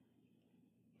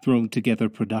Thrown Together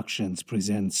Productions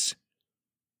presents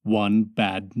One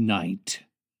Bad Night.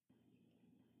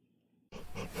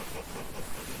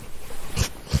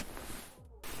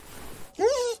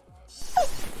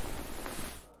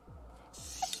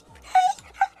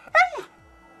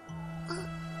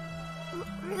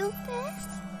 Rufus?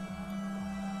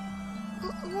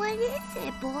 What is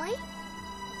it, boy?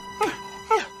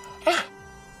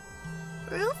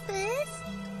 Rufus?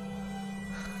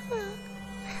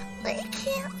 I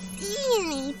can't see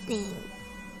anything.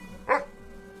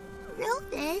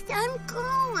 Rufus, I'm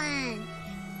going.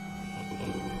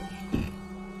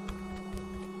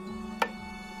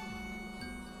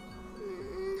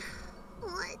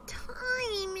 What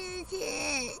time is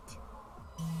it?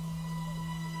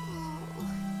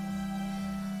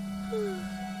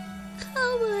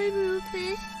 Come on,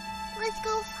 Rufus. Let's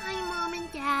go find Mom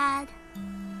and Dad.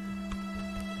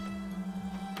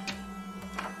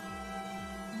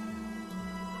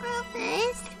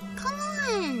 Rufus, come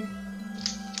on.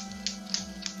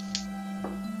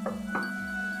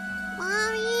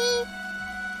 Mommy?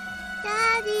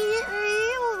 Daddy, are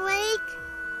you awake?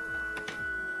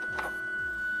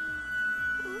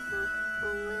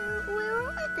 Where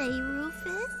are they,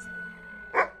 Rufus?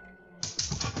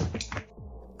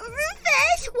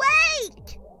 Rufus, wait!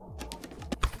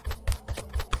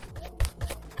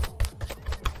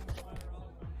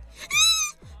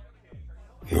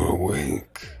 You're awake.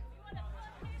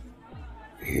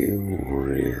 You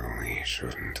really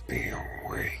shouldn't be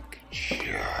awake,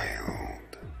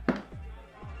 child.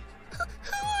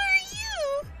 Who are you?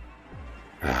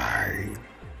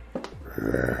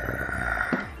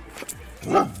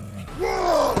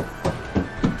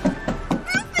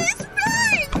 Rufus,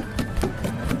 run!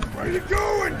 Where you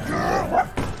going, girl?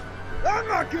 I'm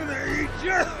not gonna eat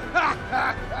you!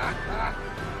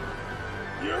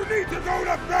 You need to go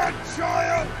to bed,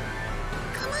 child!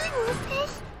 Come on,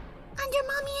 Rufus. Under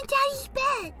Mommy and Daddy's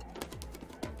bed.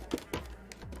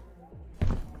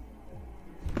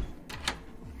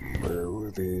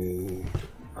 Melody,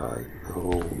 I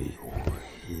know you're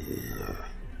here.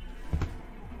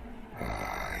 I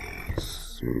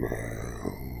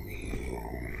smell you.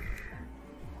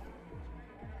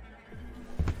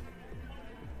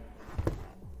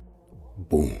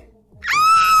 Boom.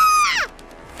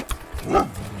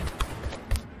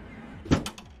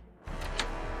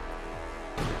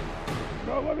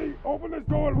 Melody, open this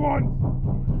door at once!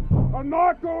 I'm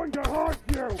not going to hurt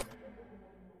you!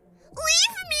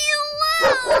 Leave me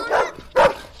alone!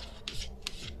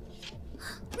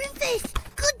 Rufus,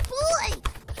 good boy!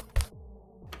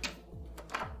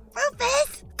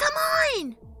 Rufus, come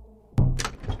on!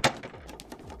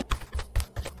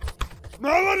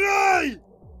 Melody!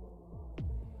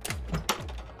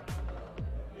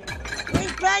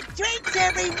 We've got drinks,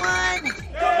 everyone!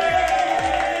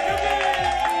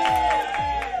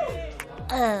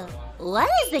 What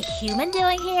is the human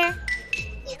doing here?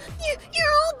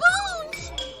 You're all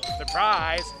bones!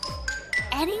 Surprise!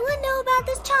 Anyone know about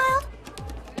this child?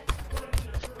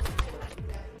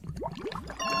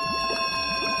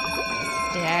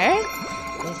 Sister,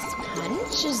 this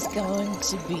punch is going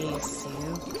to be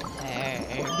superb.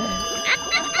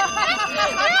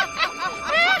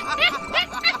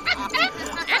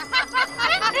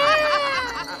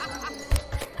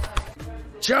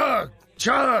 Chug!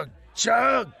 Chug!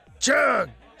 Chug! Chug!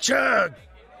 Chug!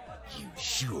 You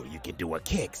sure you can do a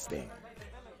kickstand?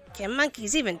 Can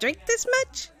monkeys even drink this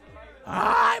much?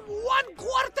 I'm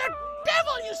 1/4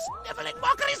 devil, you sniveling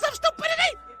mockeries of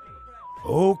stupidity!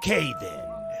 Okay then.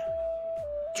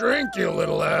 Drink, you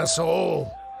little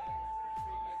asshole!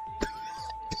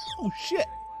 Oh shit.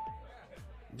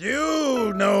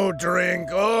 You no drink,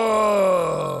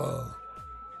 oh!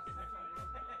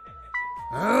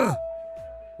 Huh?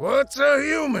 What's a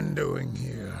human doing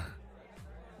here?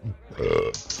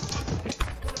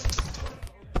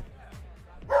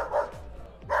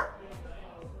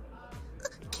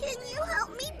 Can you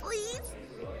help me, please?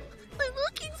 I'm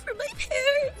looking for my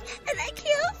parents, and I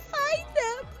can't find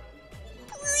them.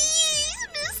 Please,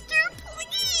 mister,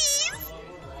 please!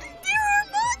 There are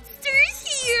monsters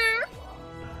here!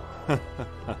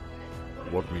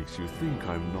 What makes you think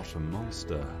I'm not a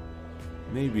monster?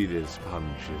 Maybe this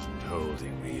punch isn't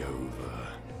holding me over.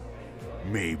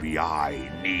 Maybe I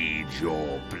need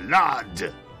your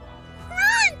blood.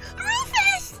 Run!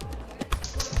 Rufus!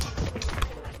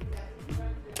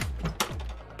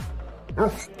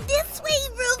 This way,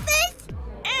 Rufus!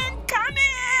 And coming!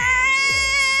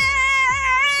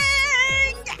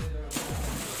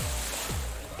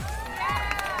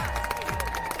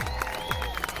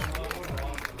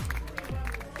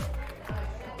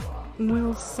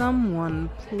 We'll Someone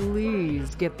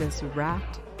please get this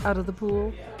rat out of the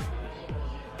pool?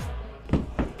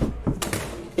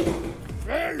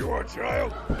 There you are,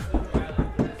 child.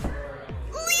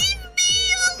 Leave me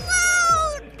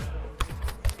alone!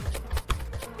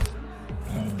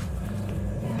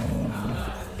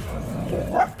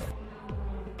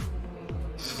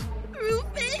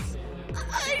 Rufus,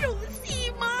 I don't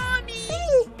see Mommy.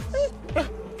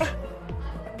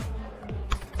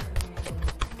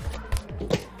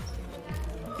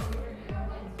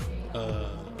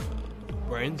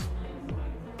 Brains?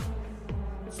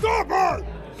 Stop her!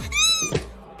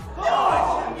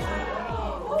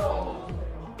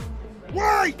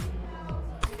 Wait!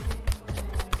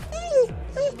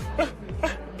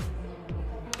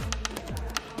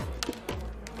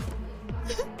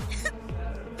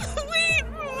 Wait,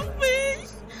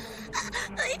 Rufus.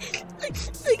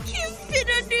 I can't fit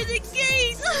under the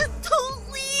gate. Don't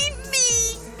leave me.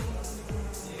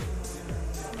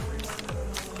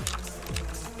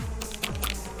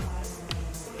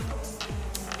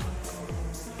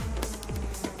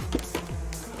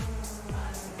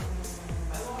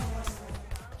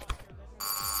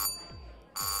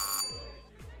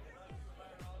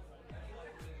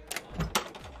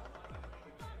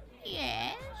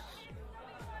 Yes?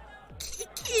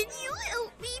 Can you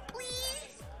help me,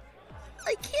 please?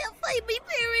 I can't find my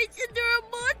parents and there are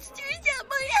monsters at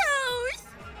my house.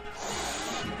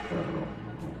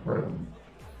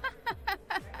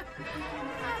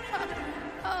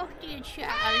 Oh, dear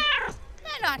child.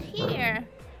 They're not here.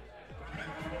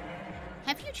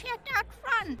 Have you checked out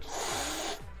front?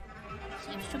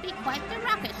 Seems to be quite the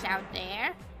ruckus out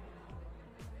there.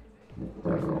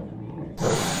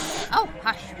 Oh,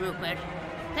 hush, Rupert.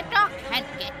 The dog can't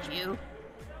get you.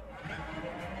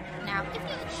 Now, if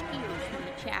you'll excuse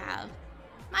me, child.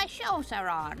 My shows are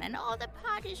on, and all the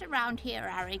parties around here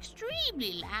are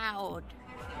extremely loud.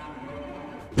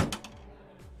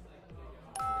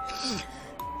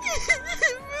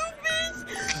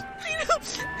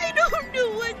 Rufus, I don't know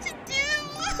what to do.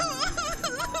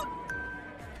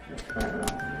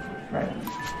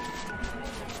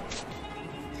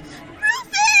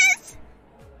 Rufus!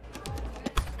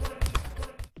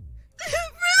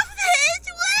 Rufus,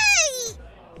 wait!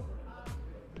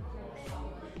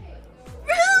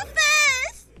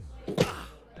 Rufus!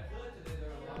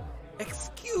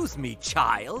 Excuse me,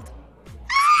 child.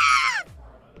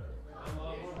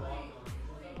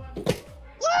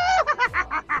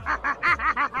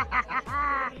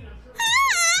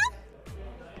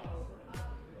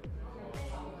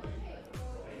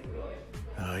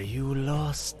 Are you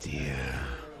lost, dear?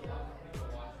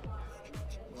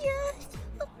 Yes,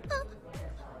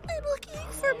 I'm looking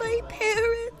for my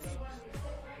parents.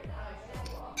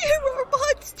 There are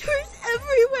monsters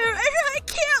everywhere and I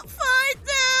can't find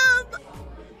them.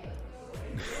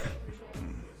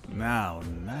 Now,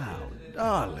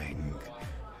 darling.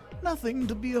 Nothing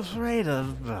to be afraid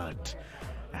of but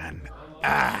an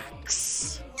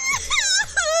axe.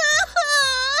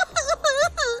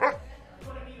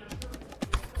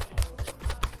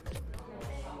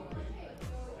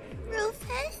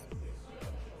 Rufus?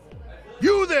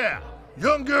 You there,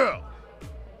 young girl.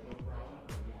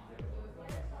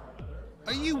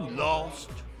 Are you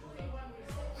lost?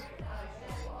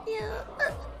 Yeah,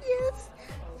 yes.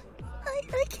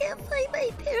 I can't find my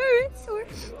parents or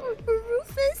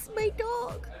Rufus, my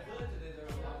dog.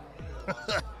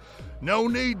 No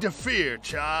need to fear,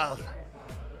 child.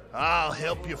 I'll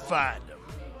help you find them.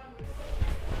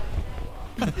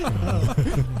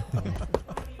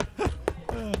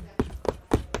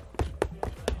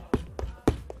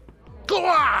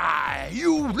 Gly,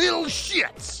 you little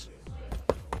shits!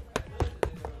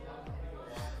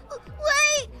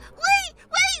 Wait!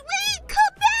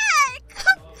 Come back!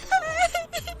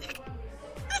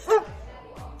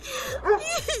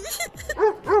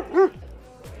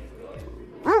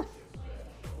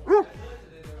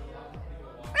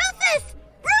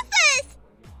 Rufus!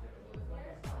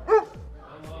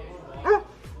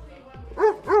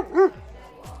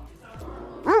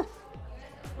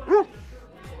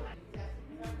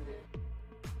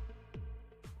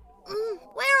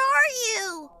 Where are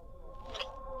you?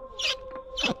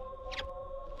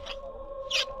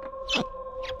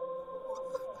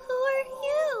 Who are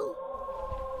you?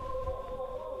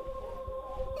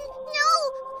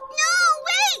 No,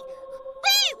 wait!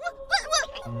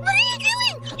 What are you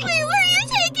doing? Where are you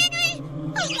taking me?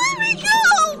 Let me go!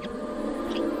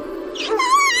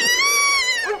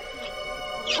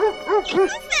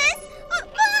 Rufus!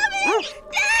 Mommy!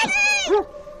 Daddy!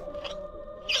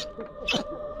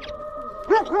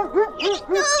 No,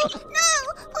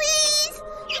 please!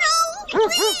 No,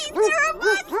 please! There are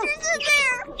monsters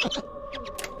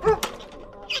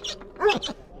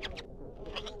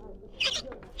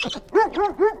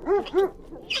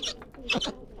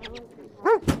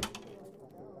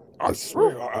I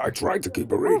swear, I tried to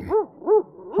keep her in.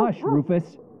 Hush,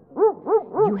 Rufus.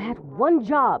 You had one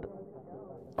job.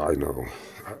 I know.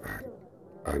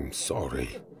 I'm sorry.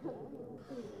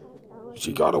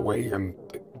 She got away and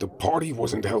the party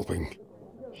wasn't helping.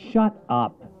 Shut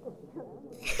up.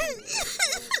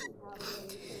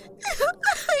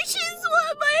 I just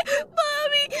want my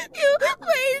mommy to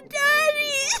my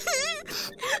daddy.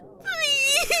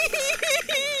 Please.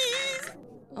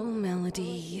 Oh,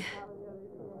 Melody.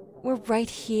 We're right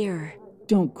here.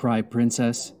 Don't cry,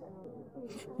 Princess.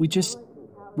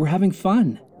 We're having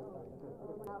fun.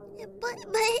 But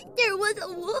there was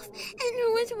a wolf, and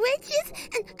there was witches,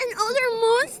 and other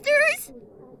monsters.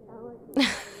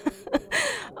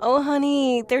 Oh,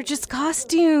 honey, they're just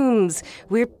costumes.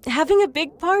 We're having a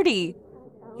big party.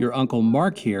 Your Uncle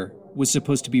Mark here was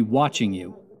supposed to be watching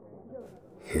you.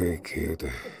 Hey,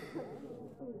 kid.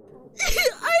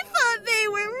 I thought they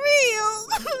were real.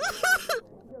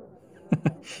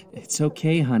 It's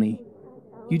okay, honey.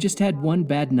 You just had one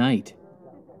bad night.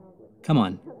 Come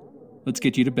on, let's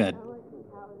get you to bed.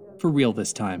 For real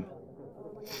this time.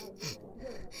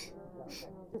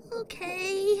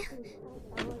 Okay.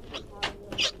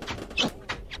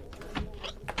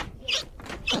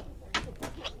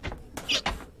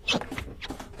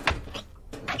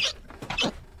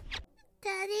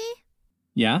 Daddy?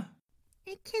 Yeah?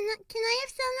 Can I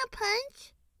have some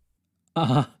punch?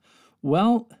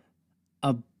 Well,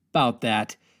 about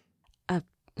that.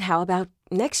 How about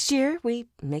next year we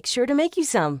make sure to make you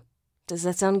some? Does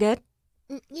that sound good?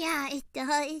 Yeah, it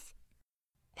does.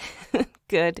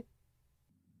 Good.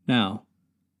 Now,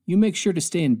 you make sure to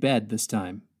stay in bed this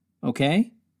time,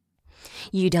 okay?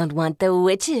 You don't want the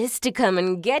witches to come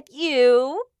and get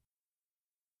you.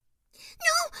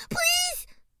 No, please!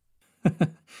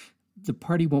 The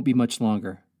party won't be much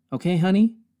longer, okay,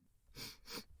 honey?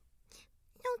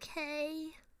 Okay.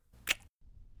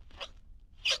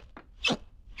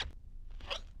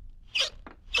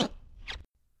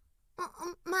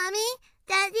 Mommy?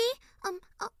 Daddy? Are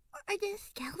the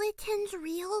skeletons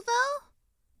real,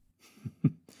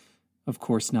 though? Of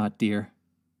course not, dear.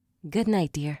 Good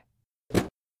night, dear.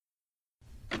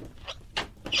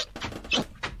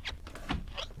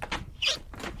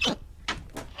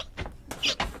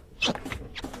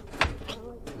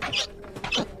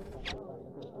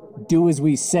 Do as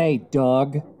we say,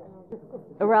 dog.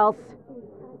 Or else.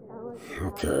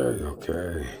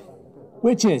 Okay.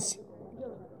 Witches,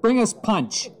 bring us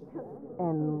punch.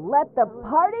 And let the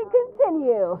party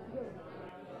continue.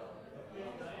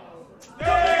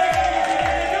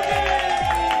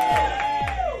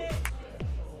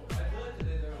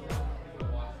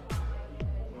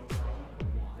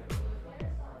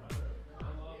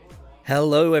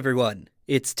 Hello everyone,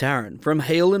 it's Taryn from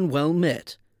Hail and Well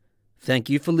Met. Thank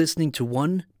you for listening to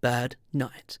One Bad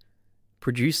Night,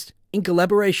 produced in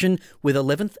collaboration with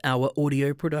 11th Hour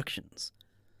Audio Productions.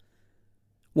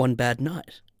 One Bad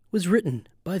Night was written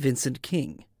by Vincent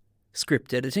King,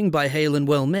 script editing by Hail and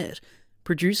Well Met,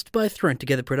 produced by Thrown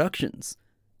Together Productions,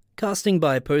 casting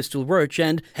by Postal Roach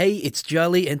and Hey It's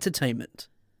Jolly Entertainment,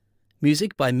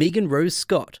 music by Megan Rose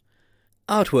Scott,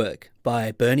 artwork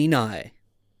by Bernie Nye.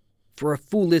 For a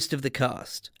full list of the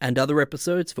cast and other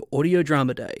episodes for Audio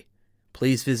Drama Day,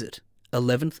 please visit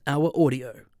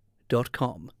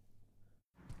 11thhouraudio.com.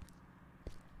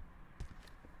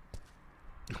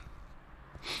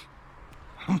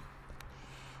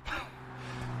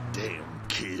 Damn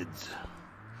kids.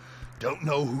 Don't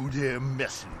know who they're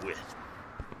messing with.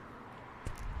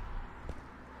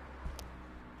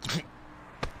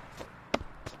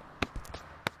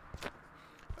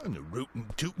 I'm the rootin'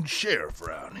 tootin' sheriff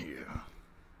around here.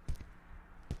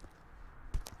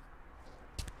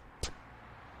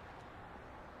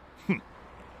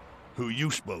 Who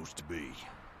you supposed to be?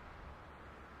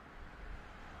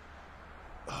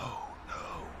 Oh,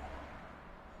 no.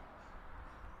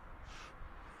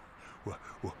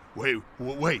 Wait.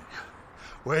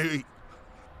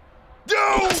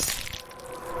 No!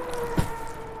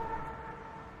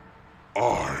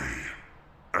 I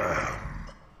am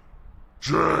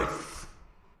Jeff.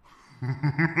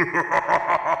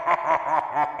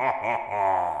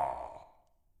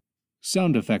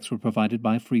 Sound effects were provided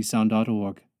by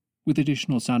freesound.org, with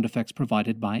additional sound effects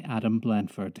provided by Adam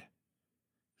Blanford.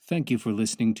 Thank you for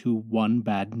listening to One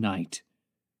Bad Night.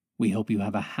 We hope you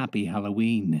have a happy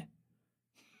Halloween.